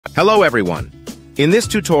Hello everyone! In this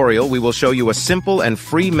tutorial, we will show you a simple and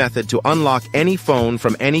free method to unlock any phone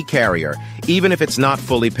from any carrier, even if it's not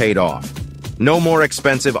fully paid off. No more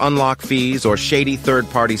expensive unlock fees or shady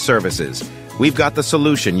third-party services. We've got the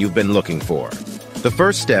solution you've been looking for. The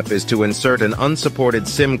first step is to insert an unsupported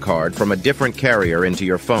SIM card from a different carrier into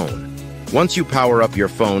your phone. Once you power up your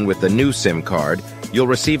phone with the new SIM card, you'll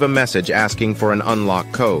receive a message asking for an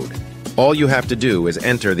unlock code. All you have to do is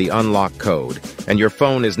enter the unlock code, and your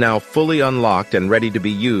phone is now fully unlocked and ready to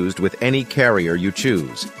be used with any carrier you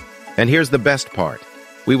choose. And here's the best part.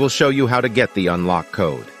 We will show you how to get the unlock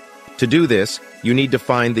code. To do this, you need to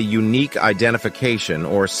find the unique identification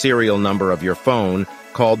or serial number of your phone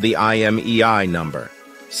called the IMEI number.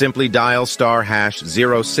 Simply dial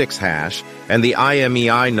 *#06# and the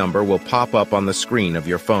IMEI number will pop up on the screen of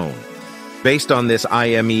your phone. Based on this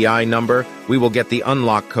IMEI number, we will get the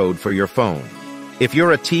unlock code for your phone. If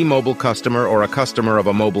you're a T-Mobile customer or a customer of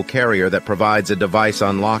a mobile carrier that provides a device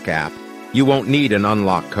unlock app, you won't need an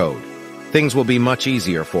unlock code. Things will be much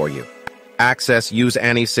easier for you. Access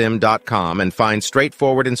useanysim.com and find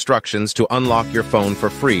straightforward instructions to unlock your phone for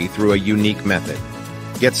free through a unique method.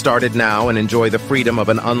 Get started now and enjoy the freedom of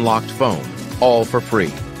an unlocked phone, all for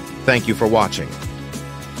free. Thank you for watching.